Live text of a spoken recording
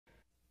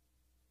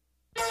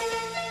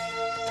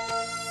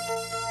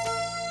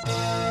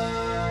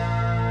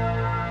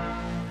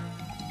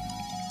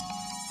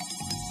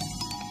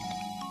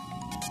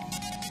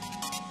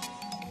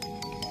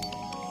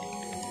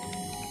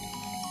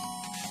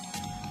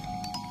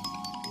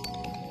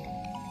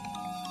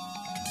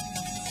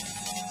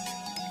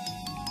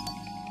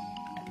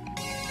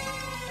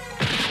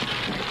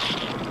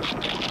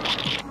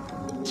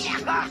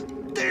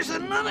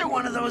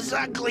those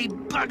ugly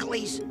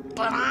buglies,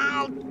 but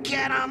I'll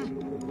get them.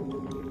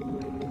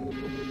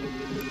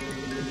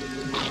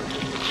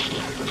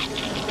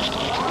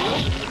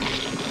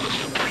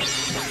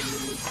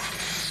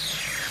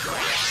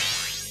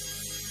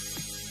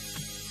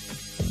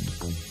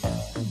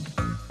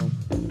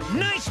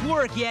 Nice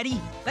work,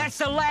 Eddie. That's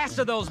the last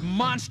of those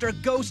monster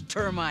ghost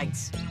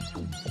termites.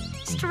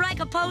 Strike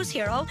a pose,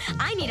 hero.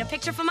 I need a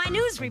picture for my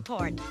news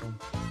report.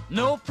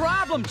 No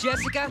problem,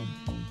 Jessica.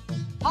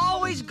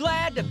 Always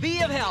glad to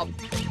be of help.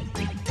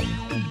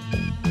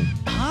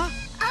 Huh?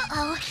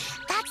 Uh-oh.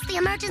 That's the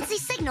emergency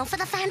signal for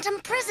the Phantom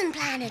Prison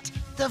Planet.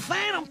 The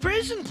Phantom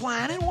Prison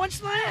Planet? What's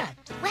that?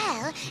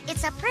 Well,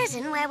 it's a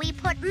prison where we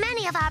put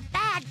many of our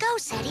bad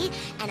ghosts, Eddie.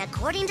 And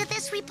according to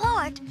this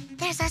report,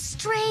 there's a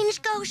strange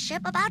ghost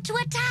ship about to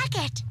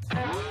attack it.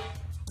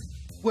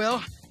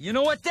 Well, you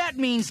know what that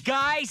means,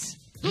 guys.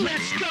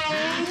 Let's go,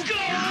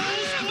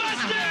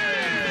 Ghostbusters!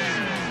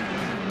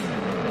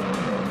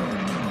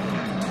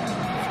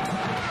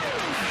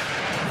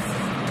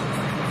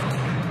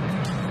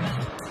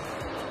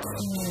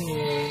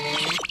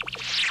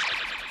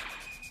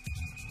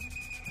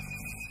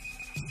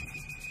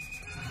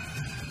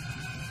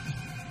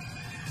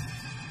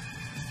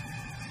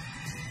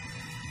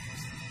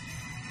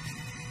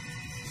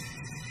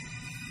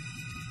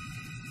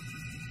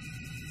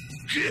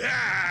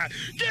 Yeah,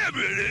 there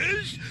it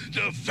is!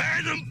 The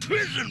Phantom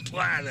Prison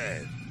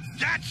Planet!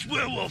 That's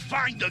where we'll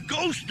find the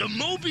ghost of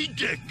Moby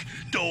Dick,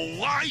 the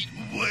white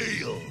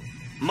whale.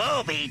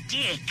 Moby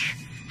Dick?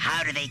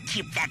 How do they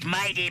keep that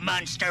mighty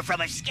monster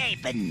from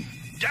escaping?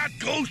 That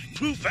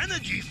ghost-proof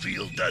energy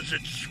field does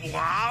it,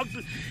 Swab.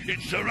 It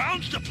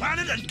surrounds the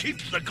planet and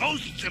keeps the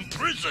ghosts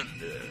imprisoned.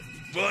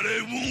 But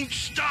it won't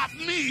stop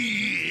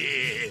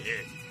me.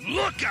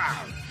 Look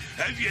out!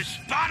 Have you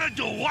spotted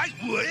the white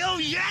whale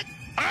yet?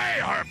 Hey,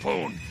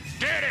 Harpoon!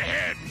 Dead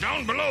ahead,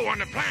 down below on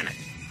the planet.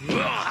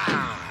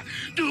 Ah,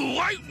 the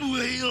white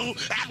whale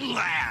at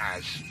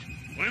last!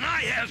 When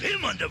I have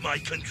him under my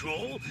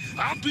control,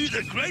 I'll be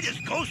the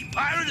greatest ghost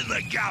pirate in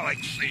the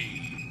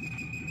galaxy.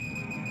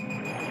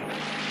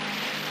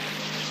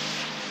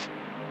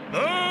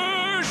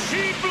 The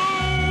sea blows!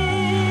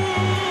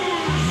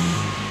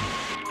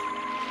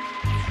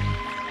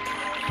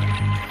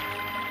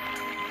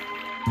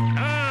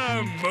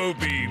 Ah,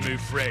 Moby, my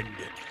friend.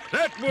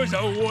 That was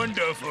a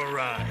wonderful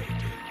ride.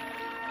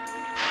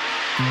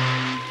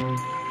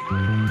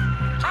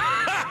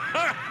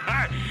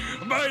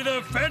 By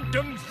the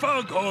Phantom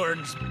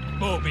Foghorns,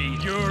 Moby,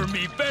 you're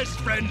me best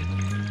friend,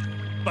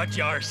 but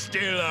you're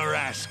still a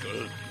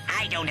rascal.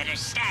 I don't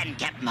understand,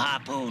 Captain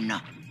Harpoon.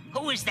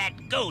 Who is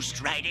that ghost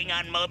riding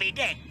on Moby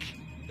Dick?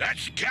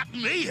 That's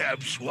Captain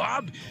Ahab,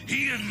 Swab.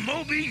 He and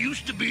Moby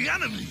used to be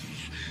enemies.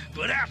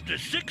 But after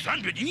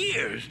 600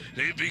 years,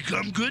 they've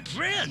become good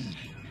friends.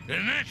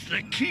 And that's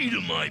the key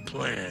to my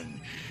plan.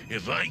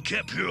 If I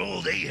capture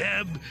old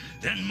Ahab,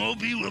 then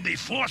Moby will be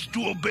forced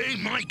to obey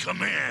my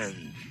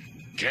command.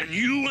 Can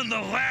you and the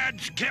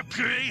lads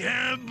capture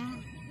Ahab?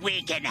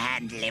 We can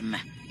handle him,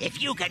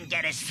 if you can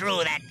get us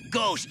through that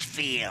ghost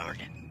field.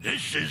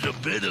 This is a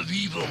bit of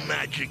evil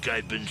magic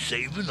I've been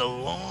saving a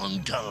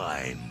long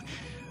time.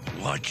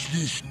 Watch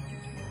this.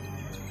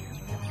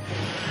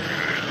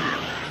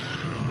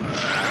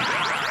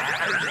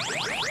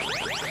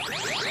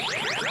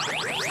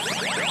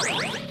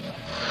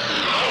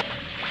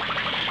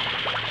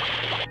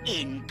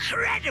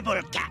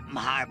 Incredible, Captain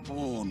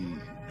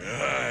Harpoon.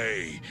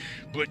 Aye,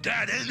 but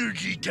that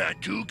energy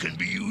tattoo can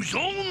be used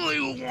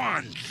only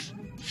once.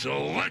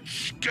 So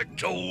let's get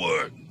to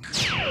work.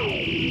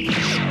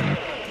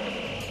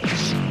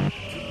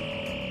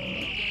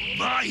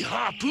 My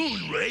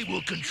harpoon ray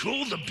will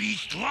control the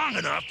beast long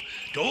enough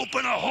to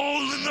open a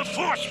hole in the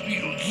force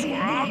field,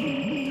 Swab.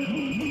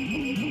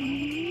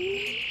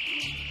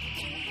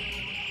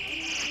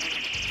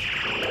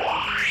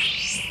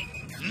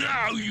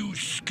 Now, you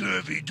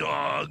scurvy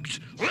dogs,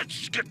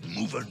 let's get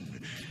moving.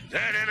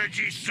 That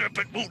energy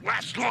serpent won't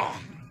last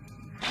long.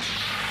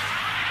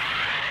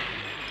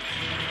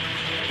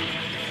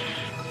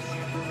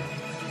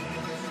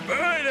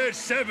 By the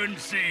seven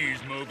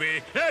seas,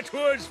 Moby, that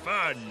was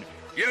fun.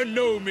 You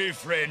know me,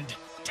 friend.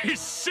 'Tis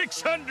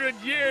 600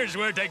 years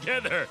we're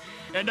together,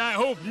 and I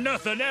hope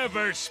nothing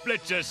ever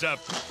splits us up.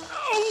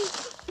 Oh!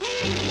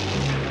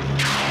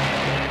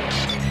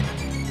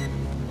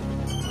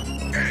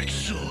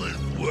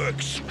 Excellent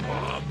work,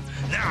 Swab.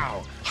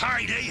 Now,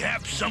 hide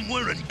Ahab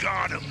somewhere and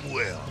guard him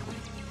well.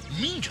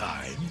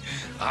 Meantime,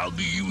 I'll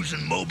be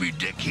using Moby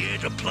Dick here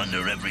to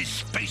plunder every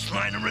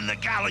spaceliner in the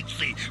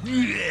galaxy.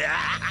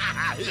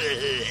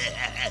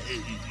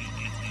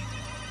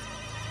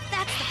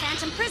 That's the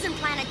Phantom Prison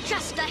Planet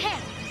just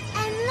ahead.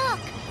 And look,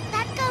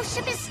 that ghost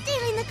ship is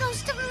stealing the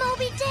ghost of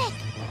Moby Dick.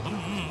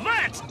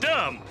 That's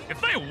dumb. If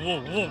they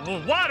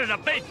wanted a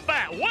big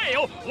fat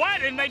whale, why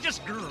didn't they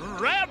just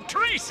grab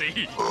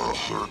Tracy?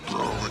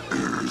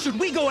 Should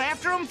we go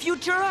after him,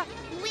 Futura?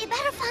 We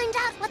better find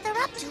out what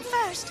they're up to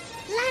first.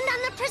 Land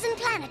on the prison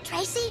planet,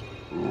 Tracy.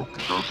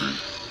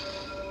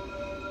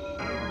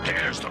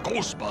 There's the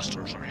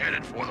Ghostbusters are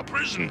headed for the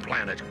prison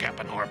planet,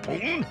 Captain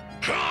Harpoon.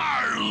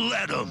 Car,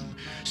 let them.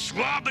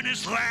 Swab and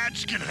his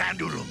lads can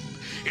handle them.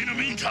 In the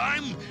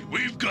meantime,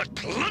 we've got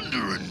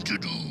plundering to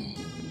do.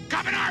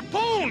 Captain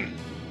Harpoon!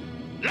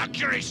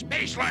 Luxury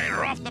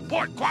spaceliner off the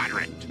port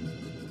quadrant.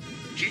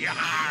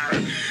 Yar!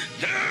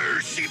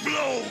 There she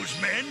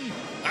blows, men!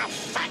 A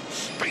fat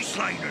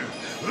spaceliner,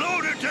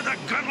 loaded to the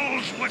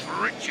gunnels with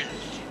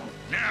riches.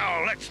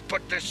 Now let's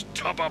put this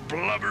tub of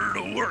blubber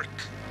to work.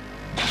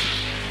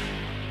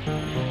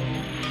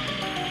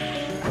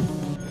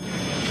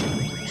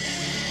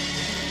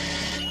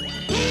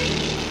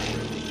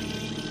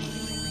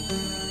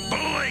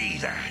 Belay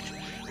that!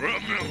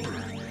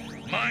 Remember,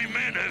 my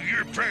men have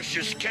your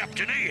precious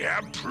Captain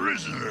Ahab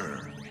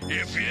prisoner.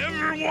 If you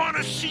ever want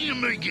to see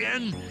him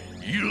again,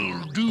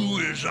 you'll do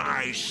as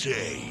I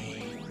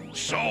say.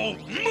 So,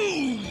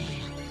 move!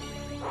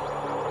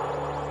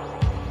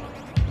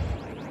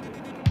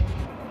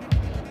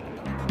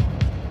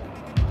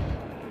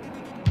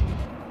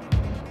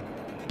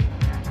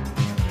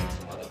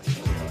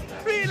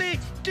 Really?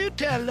 Do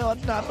tell,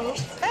 Lord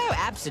Nubbles. Oh,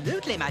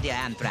 absolutely, my dear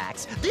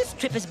Anthrax. This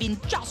trip has been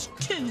just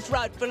too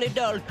frightfully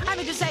dull. I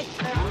mean to say,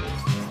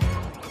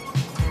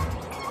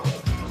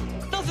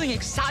 nothing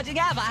exciting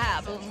ever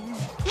happened.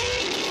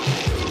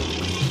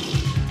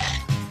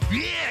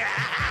 Yeah!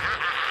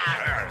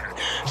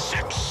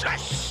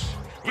 Success!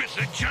 With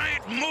the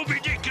giant Moby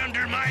Dick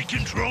under my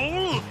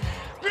control,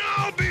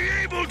 I'll be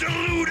able to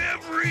loot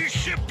every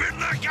ship in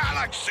the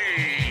galaxy!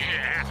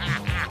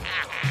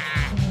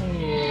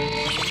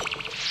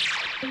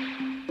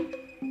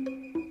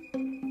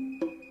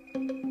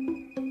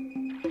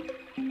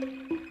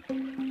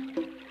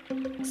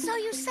 So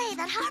you say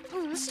that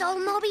Harpoon stole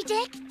Moby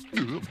Dick?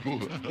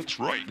 That's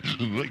right.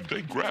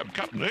 They grabbed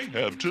Captain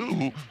Ahab,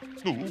 too.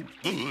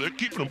 They're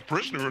keeping him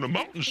prisoner in a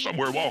mountain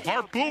somewhere while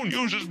Harpoon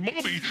uses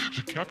Moby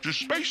to capture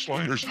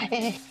spaceliners.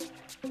 Oh,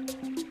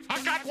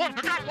 I got one!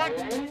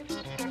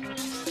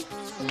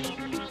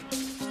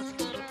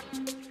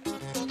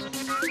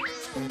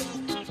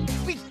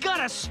 We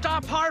gotta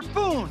stop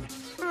Harpoon!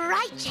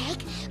 Right,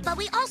 Jake. But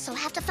we also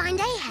have to find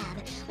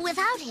Ahab.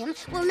 Without him,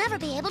 we'll never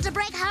be able to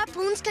break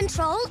Harpoon's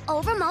control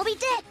over Moby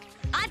Dick.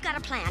 I've got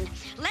a plan.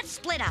 Let's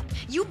split up.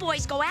 You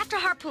boys go after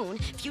Harpoon.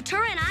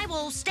 Futura and I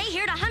will stay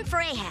here to hunt for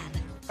Ahab.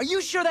 Are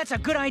you sure that's a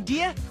good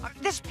idea?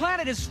 This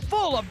planet is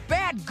full of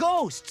bad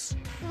ghosts.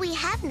 We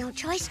have no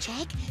choice,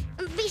 Jake.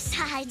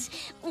 Besides,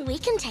 we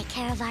can take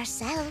care of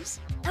ourselves.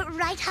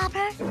 Right,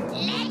 Hopper?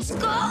 Let's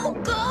go,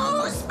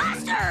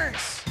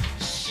 Ghostbusters!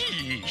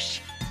 Sheesh.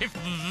 If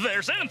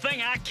there's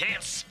anything I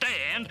can't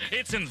stand,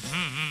 it's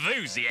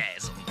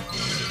enthusiasm.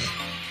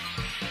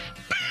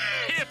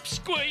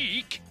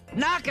 Pipsqueak!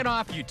 Knock it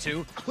off, you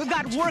two. We've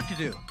got work to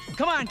do.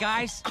 Come on,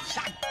 guys.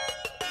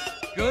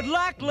 Good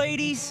luck,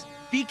 ladies.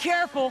 Be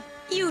careful.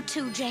 You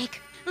too, Jake.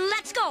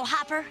 Let's go,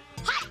 Hopper.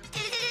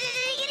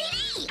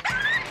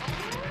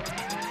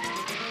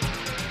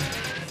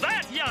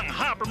 That young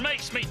Hopper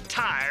makes me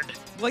tired.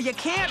 Well, you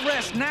can't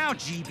rest now,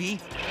 GB.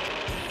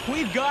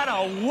 We've got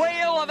a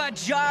whale of a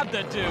job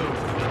to do.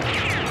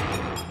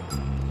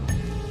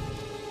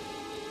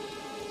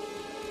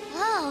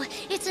 Oh,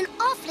 it's an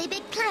awfully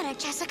big planet,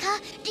 Jessica.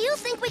 Do you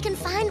think we can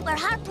find where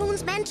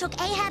Harpoon's men took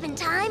Ahab in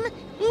time?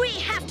 We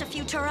have to,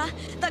 Futura.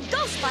 The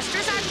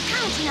Ghostbusters are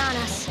counting on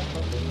us.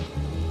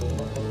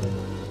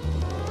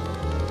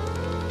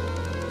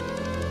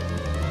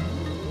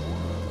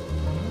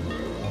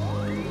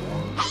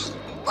 Hey,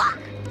 look!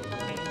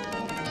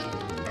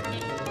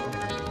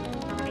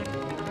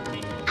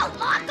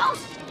 Outlaw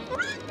ghost!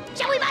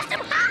 Shall we bust him?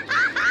 Ha,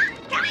 ha, ha!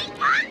 Can we?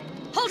 Huh?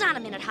 Hold on a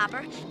minute,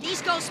 Hopper.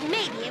 These ghosts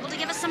may be able to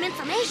give us some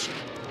information.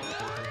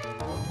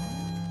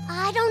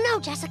 I don't know,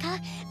 Jessica.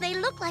 They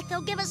look like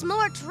they'll give us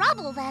more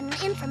trouble than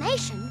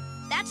information.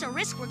 That's a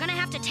risk we're gonna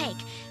have to take.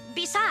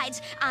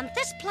 Besides, on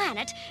this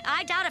planet,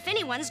 I doubt if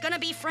anyone's gonna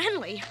be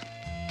friendly.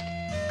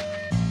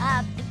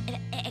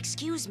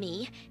 Excuse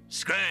me.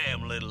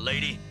 Scram, little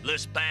lady.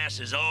 This pass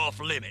is off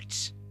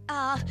limits.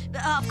 Of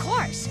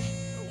course.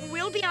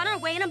 We'll be on our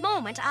way in a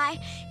moment. I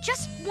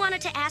just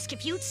wanted to ask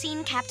if you'd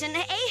seen Captain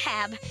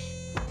Ahab.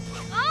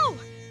 Oh!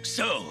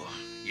 So,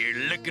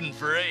 you're looking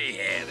for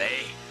Ahab,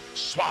 eh?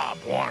 Swab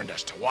warned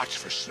us to watch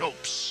for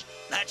Snopes.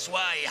 That's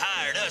why he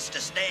hired us to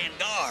stand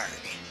guard.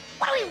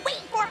 What are we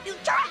waiting for,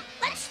 Futura?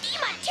 Let's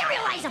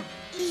dematerialize him!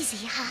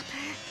 Easy,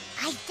 Hopper.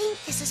 I think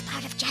this is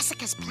part of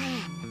Jessica's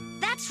plan.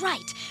 That's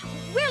right.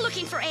 We're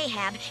looking for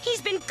Ahab.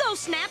 He's been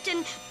ghost-snapped,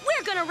 and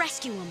we're gonna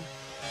rescue him.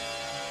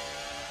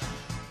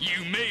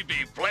 You may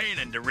be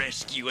planning to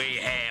rescue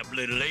Ahab,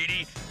 little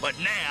lady, but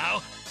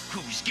now,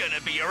 who's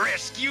gonna be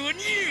rescuing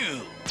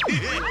you?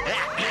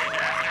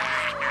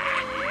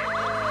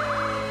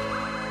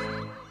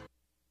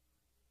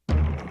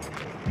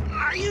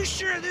 Are you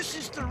sure this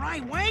is the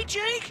right way,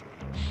 Jake?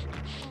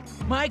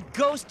 My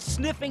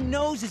ghost-sniffing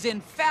nose is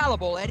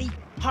infallible, Eddie.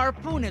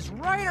 Harpoon is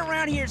right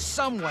around here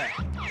somewhere.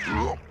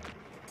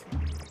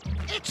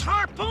 It's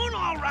Harpoon,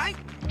 all right.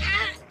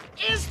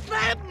 Is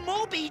that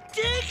Moby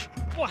Dick?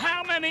 Well,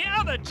 how many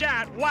other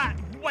giant white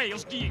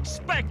whales do you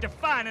expect to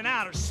find in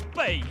outer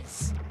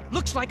space?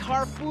 Looks like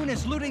Harpoon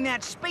is looting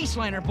that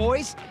spaceliner,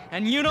 boys.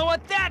 And you know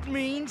what that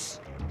means.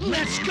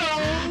 Let's go,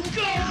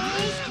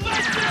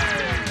 Ghostbusters!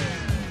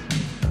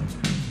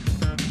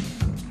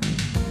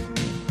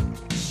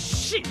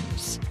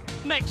 Jeez.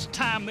 Next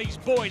time these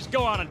boys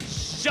go on a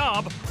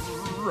job,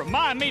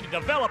 remind me to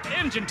develop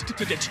engine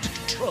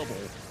trouble.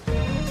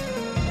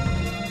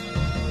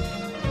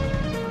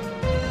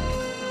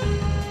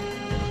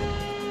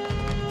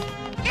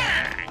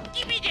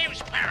 Give me them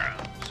sparrows.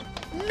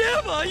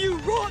 Never, you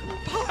rotten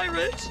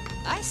pirate!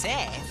 I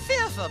say,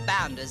 fearful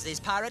bounders, these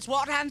pirates,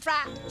 what and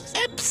fries.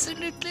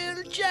 Absolutely,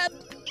 little chap.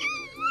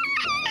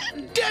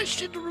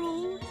 Dashing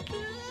rude.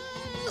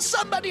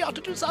 Somebody ought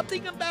to do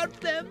something about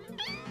them.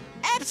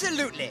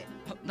 Absolutely.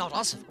 Not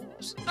us, of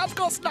course. Of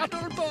course not,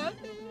 old boy.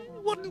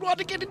 Wouldn't want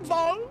to get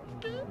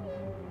involved.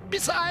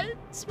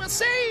 Besides, we're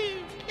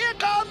saved. Here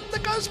comes the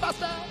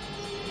Ghostbuster.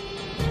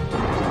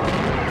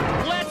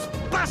 Let's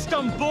bust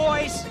them,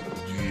 boys!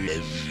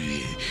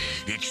 Lovely.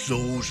 It's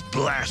those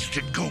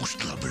blasted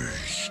ghost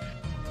lovers.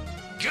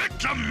 Get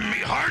them, me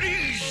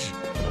hearties!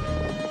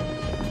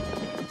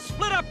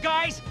 Split up,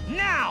 guys,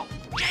 now!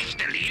 That's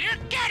the leader.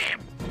 Get him!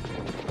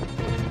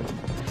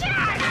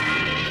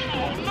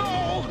 Oh,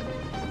 no!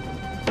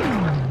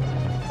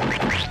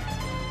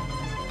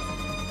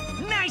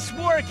 Nice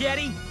work,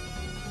 Eddie!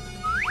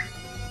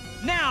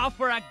 Now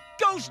for a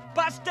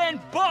ghost-busting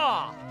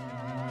ball!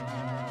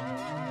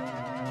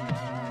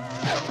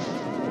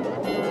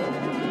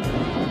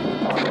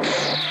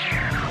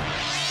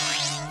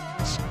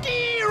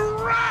 Steer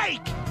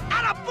right!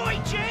 Attaboy,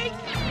 Jake!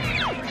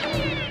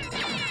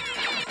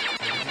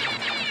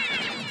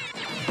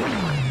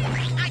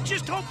 I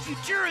just hope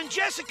Futura and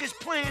Jessica's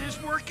plan is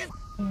working.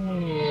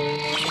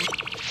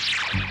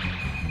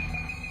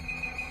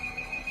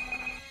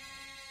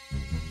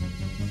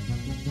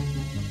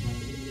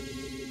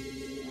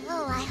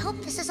 Oh, I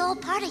hope this is all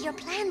part of your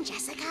plan,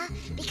 Jessica.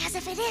 Because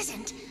if it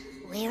isn't,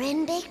 we're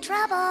in big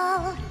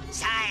trouble.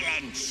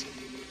 Silence!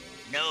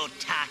 No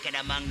talking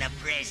among the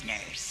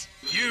prisoners.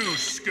 You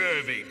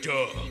scurvy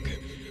dog.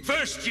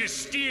 First you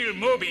steal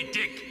Moby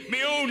Dick,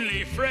 me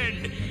only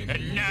friend,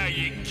 and now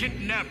you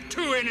kidnap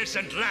two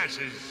innocent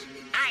lasses.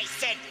 I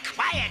said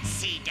quiet,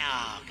 sea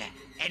dog.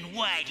 And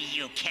why do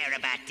you care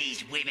about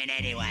these women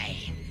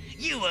anyway?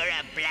 You were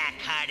a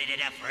black-hearted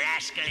enough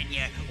rascal in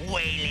your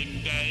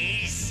whaling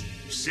days.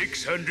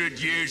 600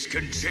 years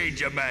can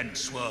change a man,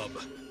 Swab.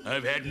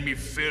 I've had me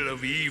fill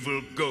of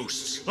evil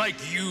ghosts, like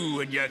you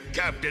and your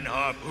Captain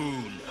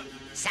Harpoon.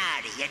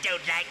 Sorry you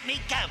don't like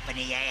me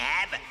company,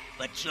 Ahab,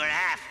 but you'll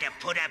have to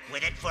put up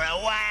with it for a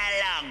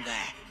while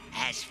longer.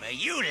 As for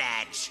you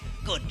lads,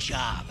 good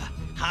job.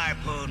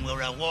 Harpoon will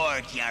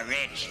reward you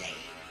richly.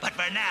 But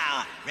for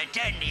now,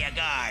 return to your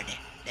guard.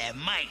 There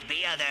might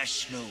be other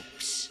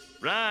snoops.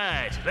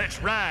 Right,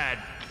 let's ride.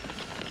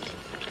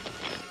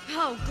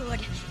 Oh, good.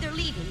 They're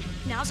leaving.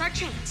 Now's our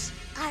chance.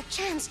 Our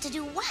chance to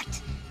do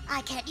what?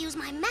 I can't use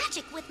my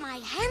magic with my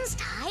hands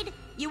tied.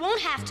 You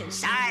won't have to.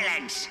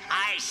 Silence!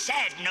 I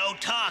said no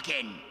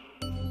talking.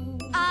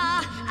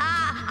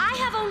 I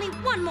have only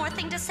one more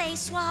thing to say,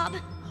 Swab.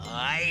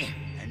 Aye,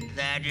 and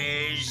that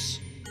is...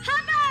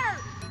 Hopper!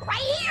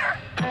 Right here!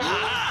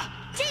 Huh?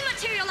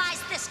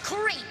 Dematerialize this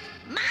creep!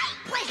 My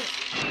pleasure.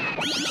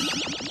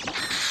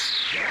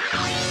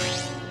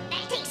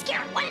 That takes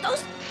care of one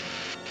ghost.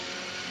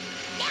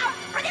 Now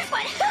for this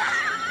one.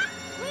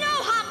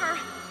 No, Hopper!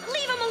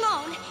 Leave him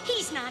alone.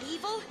 He's not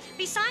evil.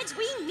 Besides,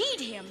 we need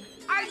him.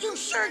 Are you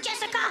sure,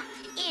 Jessica?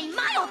 In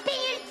my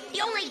opinion,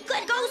 the only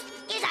good ghost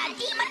is a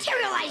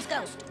dematerialized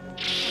ghost.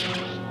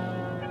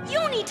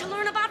 You need to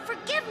learn about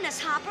forgiveness,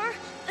 Hopper.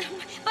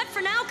 But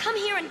for now, come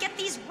here and get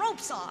these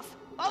ropes off.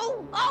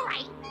 Oh, all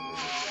right.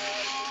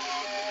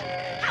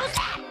 How's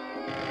that?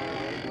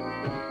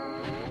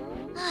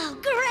 Oh,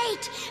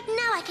 great!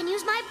 Now I can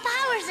use my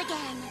powers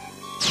again.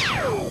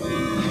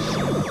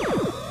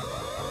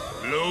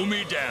 Blow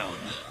me down.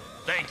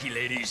 Thank you,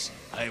 ladies.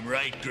 I'm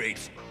right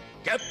grateful.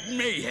 Captain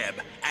Ahab,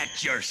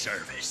 at your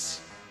service.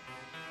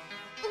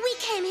 We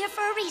came here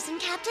for a reason,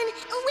 Captain.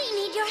 We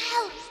need your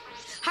help.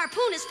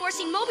 Harpoon is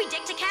forcing Moby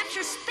Dick to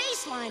capture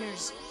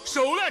spaceliners.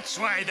 So that's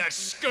why the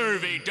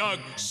scurvy dog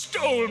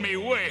stole me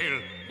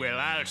whale. Well,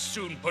 I'll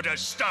soon put a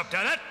stop to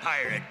that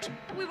pirate.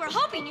 We were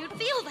hoping you'd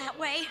feel that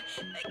way.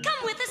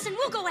 Come with us and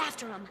we'll go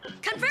after him.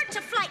 Convert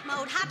to flight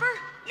mode, Hopper.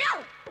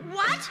 No!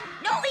 What?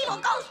 No evil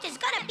ghost is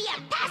gonna be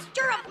a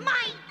passenger of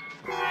mine!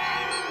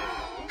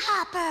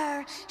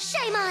 Hopper,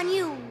 shame on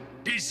you.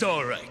 It's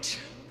all right.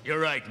 You're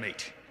right,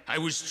 mate. I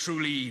was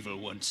truly evil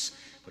once,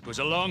 but it was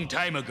a long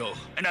time ago,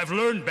 and I've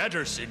learned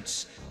better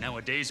since.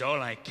 Nowadays,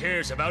 all I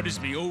cares about is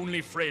me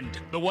only friend,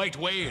 the white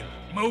whale,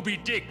 Moby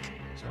Dick.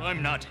 So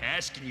I'm not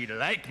asking you to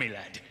like me,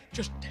 lad.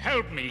 Just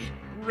help me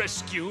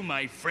rescue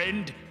my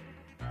friend.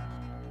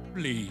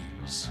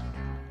 Please.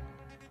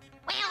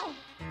 Well,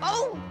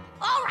 oh,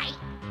 all right.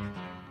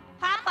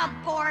 Hop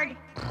aboard.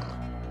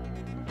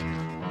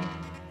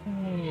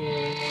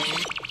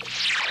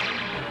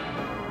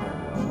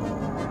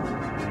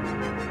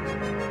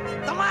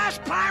 The last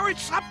There's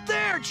pirates up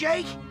there,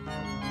 Jake.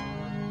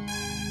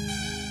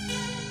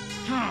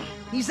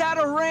 He's out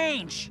of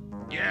range.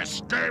 You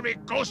scurvy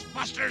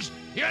Ghostbusters,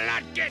 you'll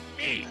not get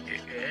me.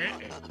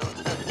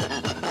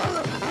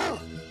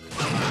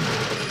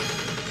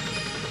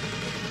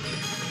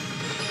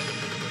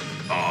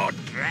 Oh,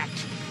 drat.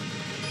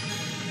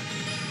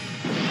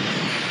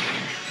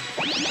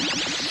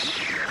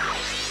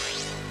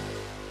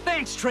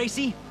 Thanks,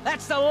 Tracy.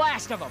 That's the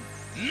last of them.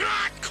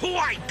 Not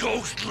quite,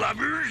 ghost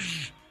lovers.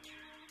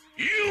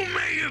 You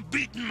may have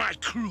beaten my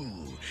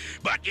crew,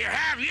 but you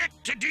have yet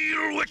to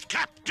deal with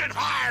Captain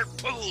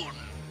Harpoon.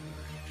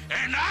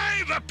 And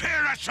I've a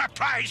pair of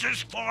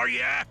surprises for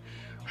you.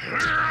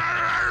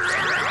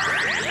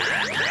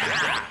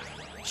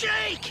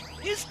 Jake,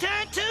 his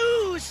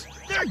tattoos.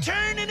 They're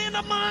turning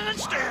into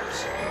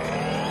monsters.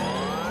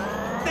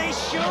 They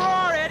sure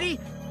are, Eddie.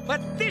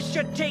 But this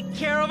should take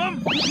care of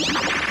them.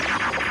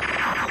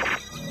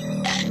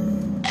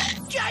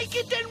 Jake,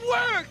 it didn't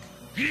work.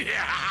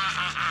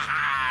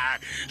 Yeah,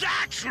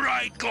 that's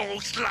right,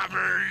 ghost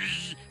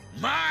lovers.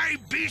 My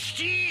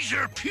beasties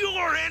are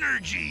pure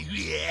energy.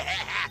 Yeah,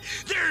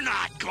 they're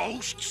not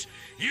ghosts.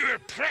 Your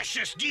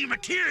precious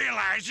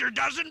dematerializer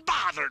doesn't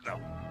bother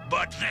them.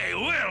 But they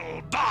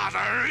will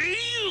bother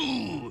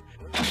you.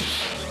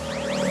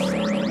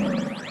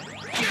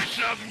 Get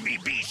some of me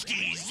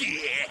beasties.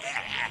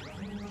 Yeah.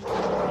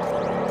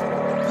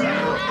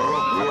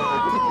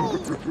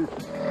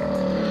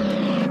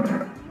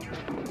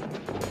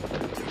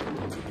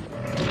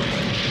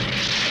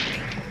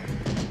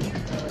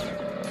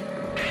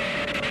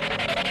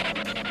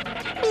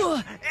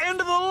 End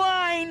of the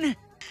line!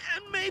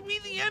 And maybe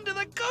the end of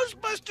the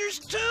Ghostbusters,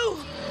 too.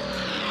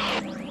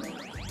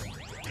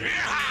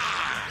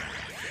 Yeah.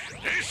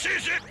 This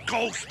is it,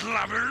 ghost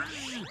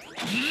lovers.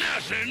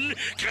 Nothing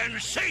can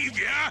save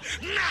you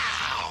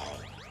now.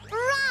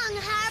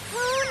 Wrong,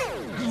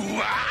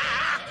 Harpoon!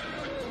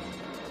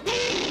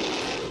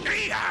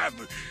 Ahab,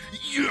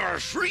 you're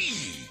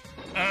free.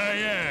 I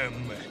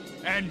am.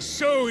 And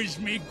so is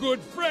me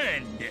good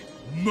friend,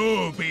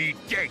 Moby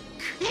Dick.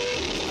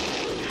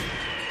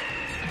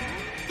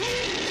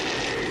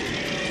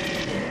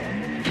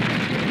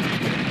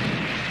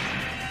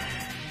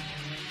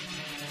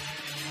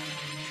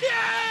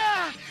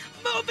 Yeah!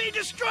 Moby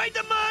destroyed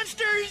the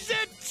monsters!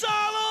 It's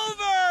all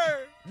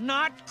over!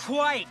 Not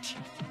quite.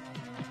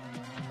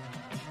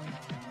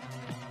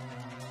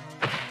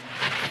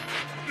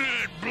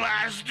 That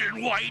blasted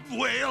white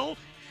whale!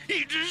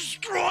 He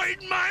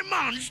destroyed my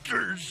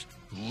monsters!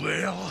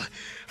 Well,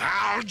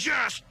 I'll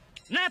just...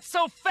 Not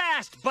so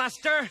fast,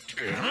 Buster!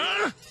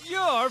 Huh?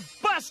 You're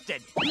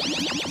busted!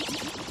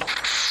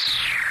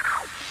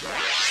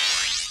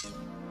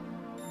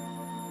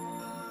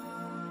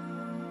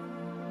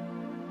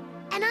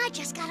 And I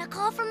just got a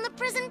call from the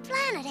prison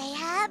planet,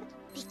 Ahab.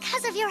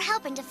 Because of your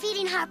help in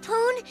defeating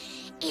Harpoon,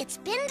 it's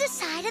been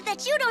decided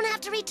that you don't have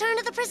to return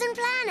to the prison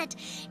planet.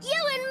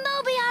 You and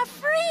Moby are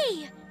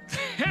free!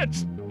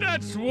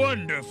 That's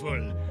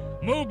wonderful.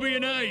 Moby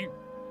and I,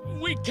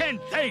 we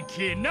can't thank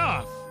you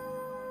enough.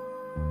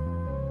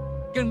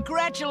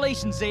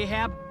 Congratulations,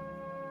 Ahab.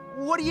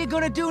 What are you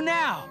gonna do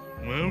now?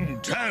 Well,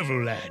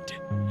 travel, lad.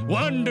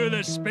 Wander the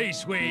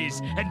spaceways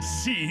and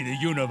see the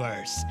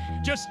universe.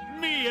 Just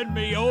me and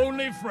me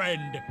only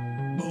friend,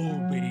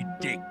 Moby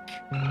Dick.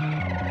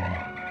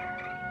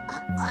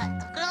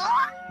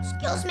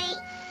 Excuse me,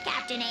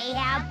 Captain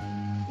Ahab.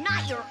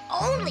 Not your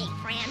only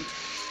friend.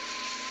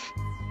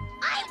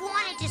 I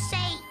wanted to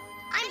say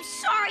I'm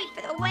sorry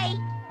for the way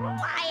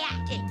I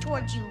acted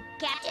towards you,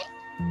 Captain.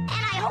 And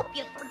I hope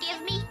you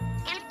forgive me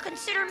and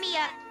consider me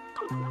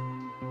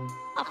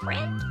a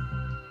friend.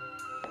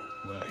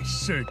 Why,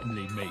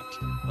 certainly, mate.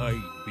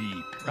 I'd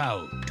be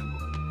proud to.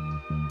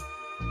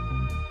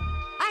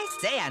 I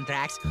say,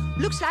 Anthrax,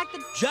 looks like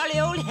the jolly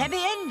old happy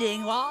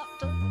ending, what?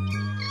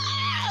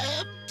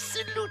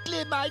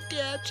 Absolutely, my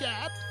dear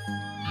chap.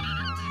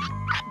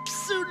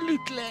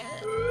 Absolutely.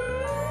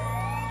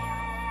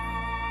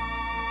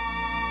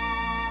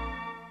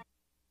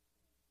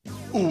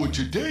 Oh, in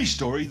today's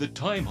story, the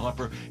Time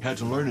Hopper had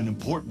to learn an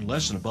important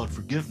lesson about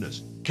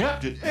forgiveness.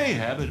 Captain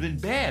Ahab had been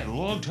bad a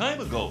long time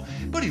ago,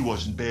 but he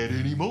wasn't bad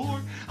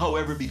anymore.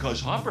 However,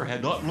 because Hopper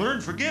had not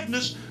learned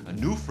forgiveness, a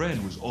new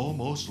friend was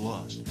almost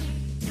lost.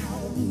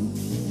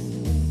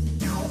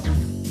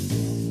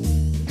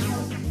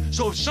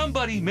 So if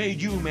somebody made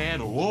you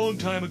mad a long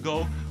time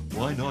ago,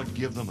 why not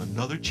give them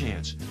another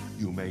chance?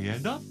 You may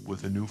end up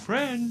with a new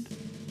friend.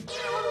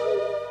 You